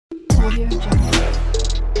Audio Jungle.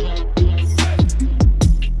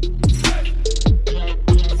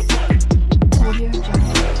 Audio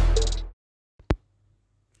Jungle.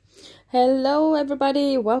 Hello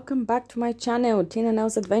everybody, welcome back to my channel, Tina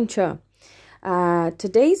Nell's Adventure.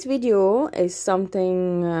 Today's video is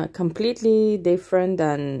something completely different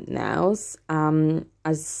than Nell's.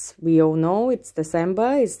 As we all know, it's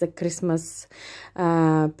December, it's the Christmas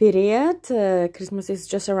period. Christmas is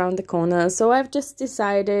just around the corner, so I've just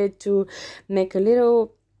decided to make a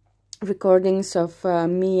little recordings of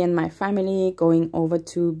me and my family going over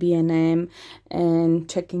to B&M and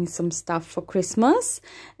checking some stuff for Christmas.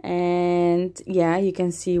 And yeah, you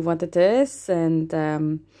can see what it is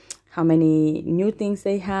and how many new things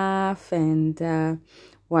they have and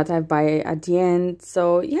what I buy at the end.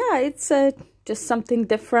 So yeah, it's just something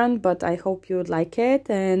different, but I hope you like it,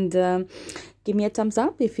 and give me a thumbs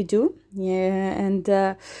up if you do. Yeah, and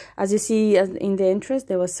as you see in the entrance,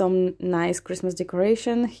 there was some nice Christmas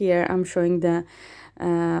decoration. Here I'm showing the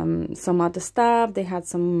some other stuff. They had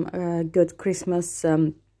some good Christmas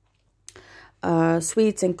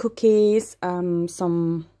sweets and cookies,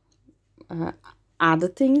 some other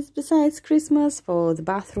things besides Christmas for the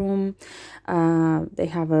bathroom. They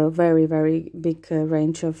have a very big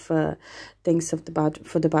range of things for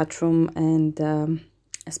the bathroom, and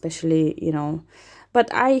especially, you know,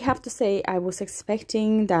 but I have to say I was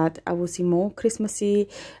expecting that I will see more Christmassy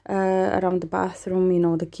around the bathroom, you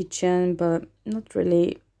know, the kitchen, but not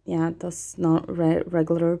really. Yeah, that's not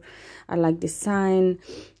regular. I like this sign.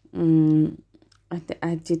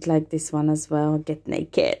 I did like this one as well, get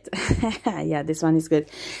naked. Yeah, this one is good.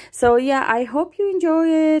 So yeah, I hope you enjoy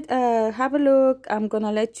it. Have a look. I'm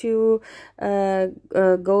gonna let you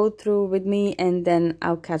go through with me, and then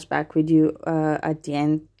I'll catch back with you at the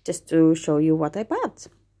end just to show you what I bought.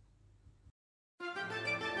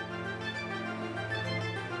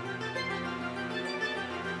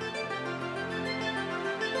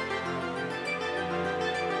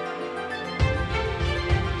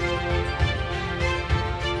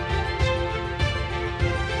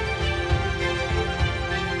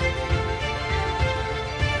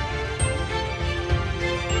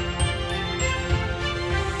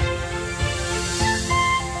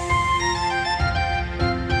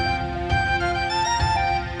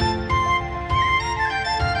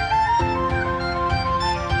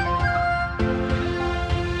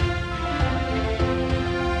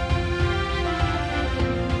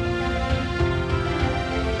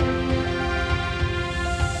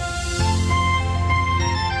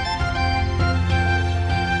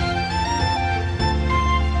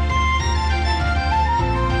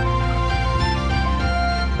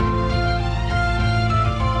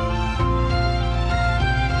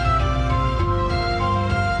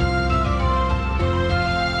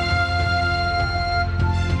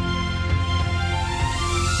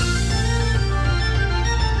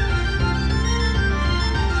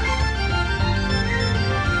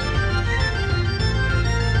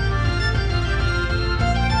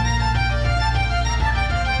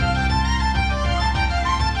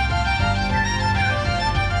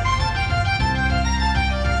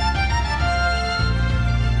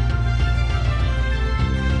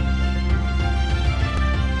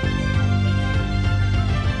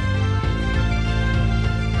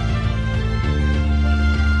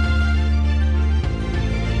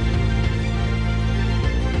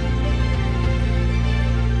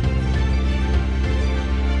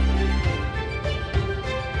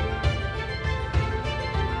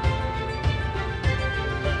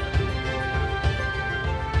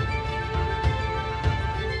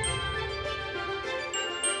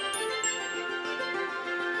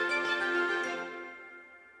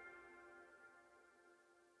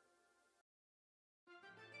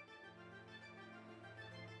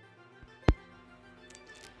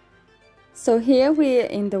 So here we're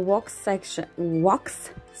in the wax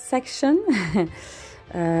section,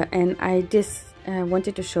 and I just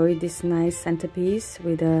wanted to show you this nice centerpiece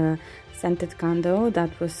with a scented candle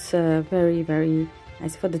that was very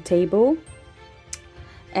nice for the table.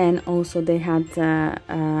 And also they had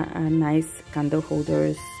a nice candle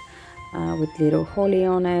holders with little holly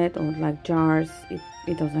on it, or like jars.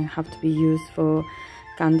 It doesn't have to be used for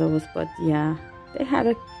candles, but yeah, they had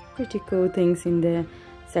a pretty cool things in the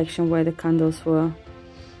section where the candles were.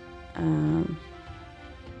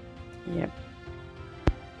 Yep.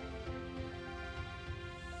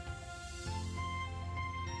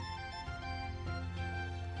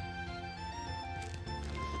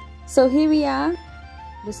 So here we are.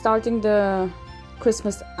 We're starting the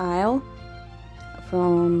Christmas aisle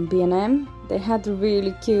from B&M. They had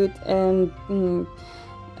really cute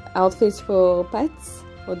outfits for pets.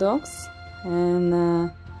 for dogs,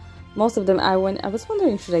 and most of them I was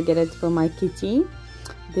wondering, should I get it for my kitty,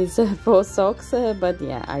 these 4 socks, but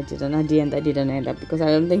yeah, I didn't. At the end I didn't end up, because I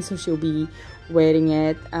don't think so she'll be wearing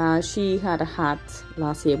it. She had a hat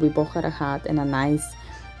last year. We bought her a hat and a nice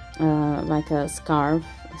like a scarf,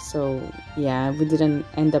 so yeah, we didn't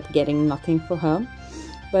end up getting nothing for her.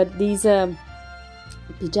 But these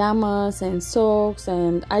pajamas and socks,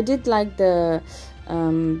 and I did like the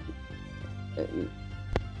home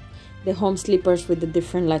slippers with the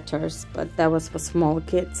different letters, but that was for small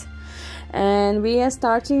kids. And we are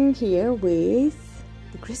starting here with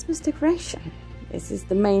the Christmas decoration. This is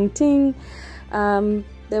the main thing.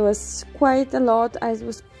 There was quite a lot. I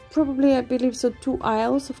was probably, I believe so, 2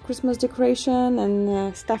 aisles of Christmas decoration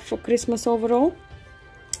and stuff for Christmas overall.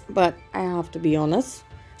 But I have to be honest,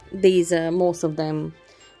 these most of them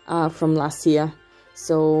are from last year,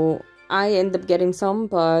 so I end up getting some,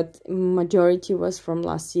 but majority was from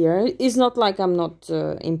last year. It's not like I'm not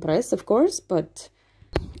impressed, of course, but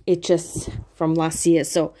it's just from last year,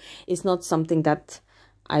 so it's not something that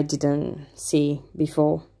I didn't see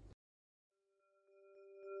before.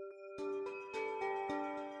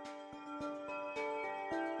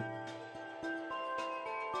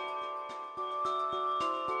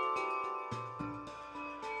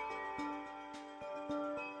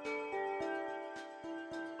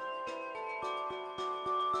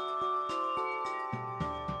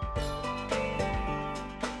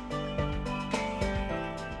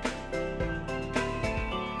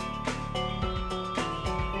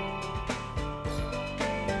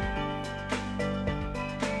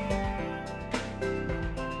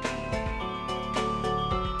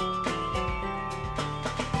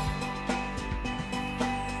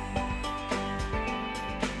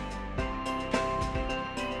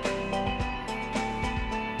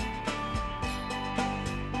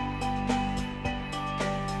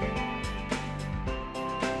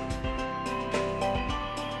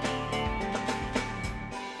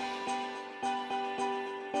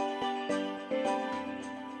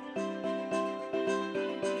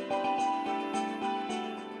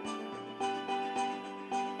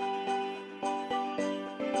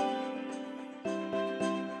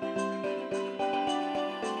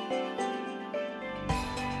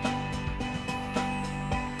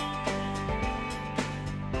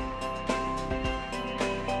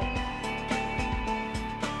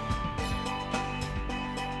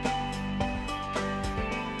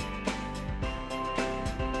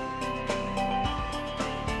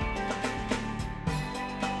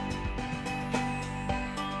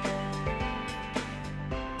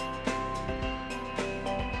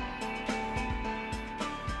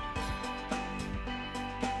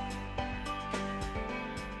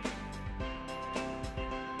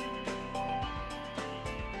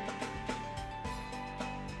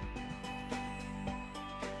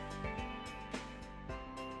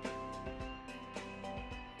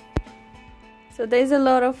 So there's a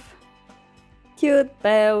lot of cute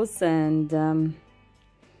bells and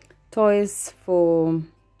toys for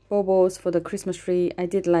Bobos for the Christmas tree. I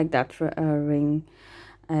did like that ring,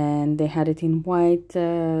 and they had it in white,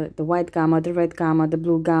 the white gamma, the red gamma, the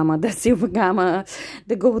blue gamma, the silver gamma,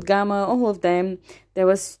 the gold gamma, all of them. There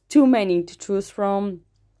was too many to choose from.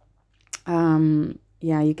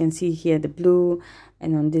 Yeah, you can see here the blue,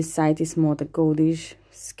 and on this side is more the goldish.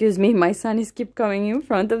 Excuse me, my son is keep coming in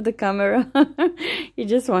front of the camera. He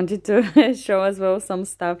just wanted to show as well some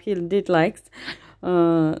stuff he did likes.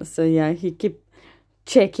 So yeah, he keep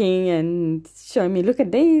checking and showing me, look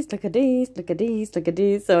at this, look at this, look at this, look at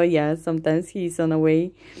this. So yeah, sometimes he's on the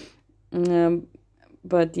way.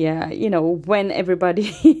 But yeah, you know, when everybody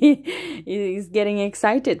is getting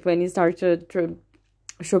excited when you start to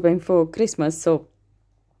shopping for Christmas. So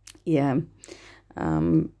yeah,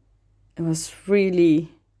 it was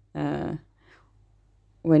really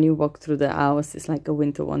when you walk through the house, it's like a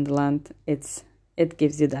winter wonderland. It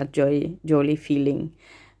gives you that jolly feeling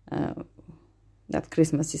that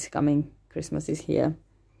Christmas is coming, Christmas is here.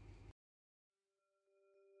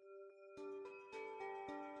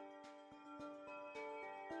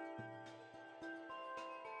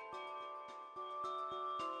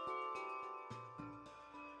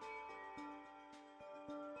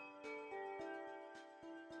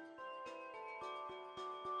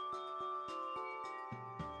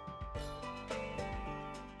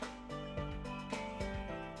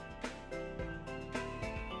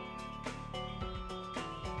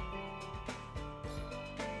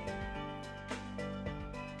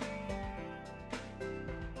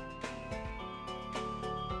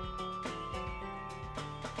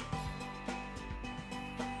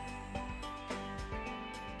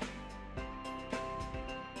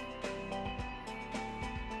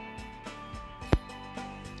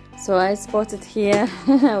 So I spotted here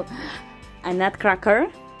a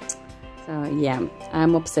nutcracker. So yeah,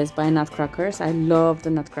 I'm obsessed by nutcrackers. I love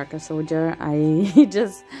the Nutcracker Soldier. I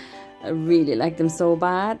just really like them so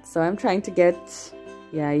bad. So I'm trying to get,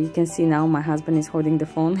 yeah, you can see now my husband is holding the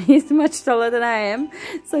phone. He's much taller than I am,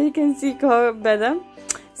 so you can see better.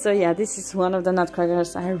 So yeah, this is one of the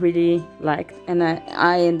nutcrackers I really liked, and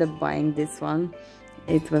I ended up buying this one.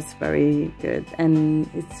 It was very good and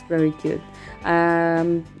it's very cute.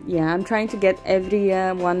 Yeah, I'm trying to get every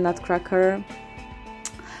year one nutcracker.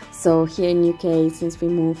 So here in UK, since we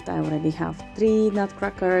moved, I already have 3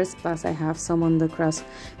 nutcrackers, plus I have some on the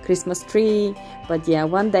Christmas tree. But yeah,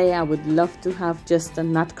 one day I would love to have just a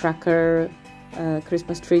nutcracker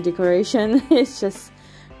Christmas tree decoration. It's just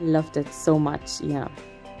loved it so much, yeah.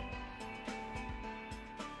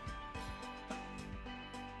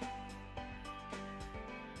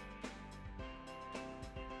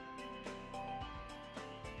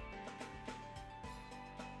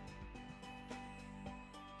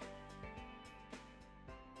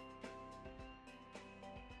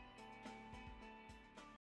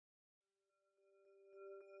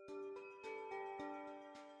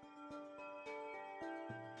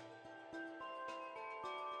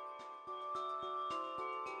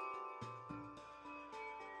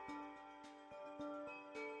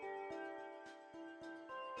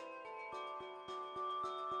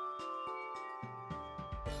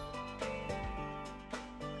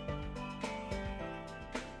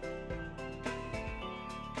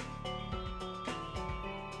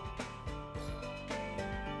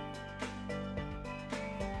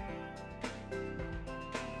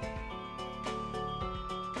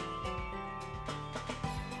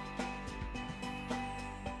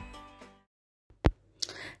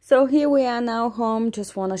 So here we are now home.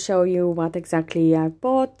 Just want to show you what exactly I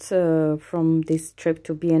bought from this trip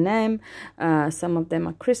to B&M. Some of them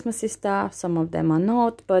are Christmassy stuff, some of them are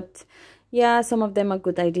not, but yeah, some of them are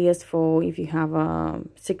good ideas for if you have a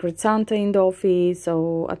Secret Santa in the office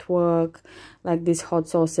or at work, like these hot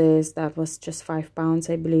sauces. That was just £5,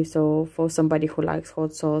 I believe, so for somebody who likes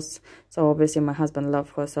hot sauce. So obviously my husband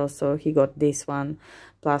loves hot sauce, so he got this one.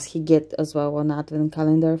 Plus he get as well an advent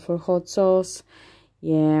calendar for hot sauce.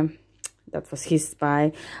 Yeah, that was his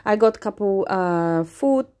buy. I got a couple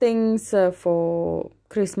food things for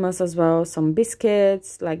Christmas as well. Some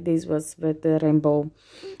biscuits, like this was with the rainbow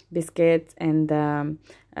biscuits, and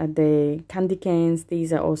the candy canes.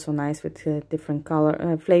 These are also nice with different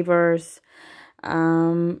color flavors.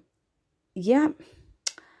 Yeah,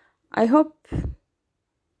 I hope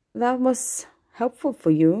that was helpful for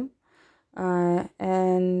you.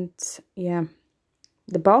 And yeah,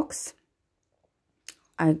 the box,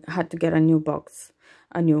 I had to get a new box,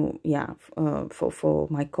 for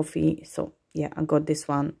my coffee. So yeah, I got this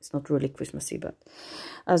one. It's not really Christmassy, but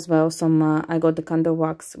as well some I got the candle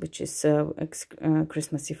wax, which is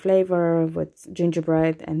Christmassy flavor with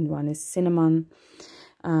gingerbread, and one is cinnamon,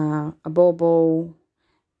 a bobo,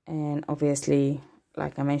 and obviously,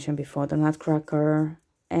 like I mentioned before, the nutcracker.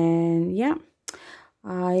 And yeah,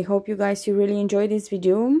 I hope you really enjoyed this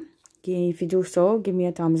video. If you do so, give me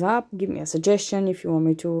a thumbs up, give me a suggestion if you want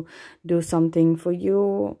me to do something for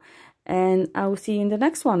you, and I will see you in the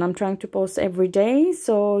next one. I'm trying to post every day,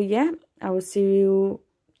 so yeah, I will see you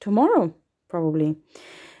tomorrow probably.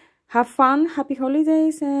 Have fun, happy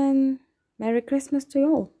holidays, and Merry Christmas to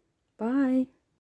you all. Bye.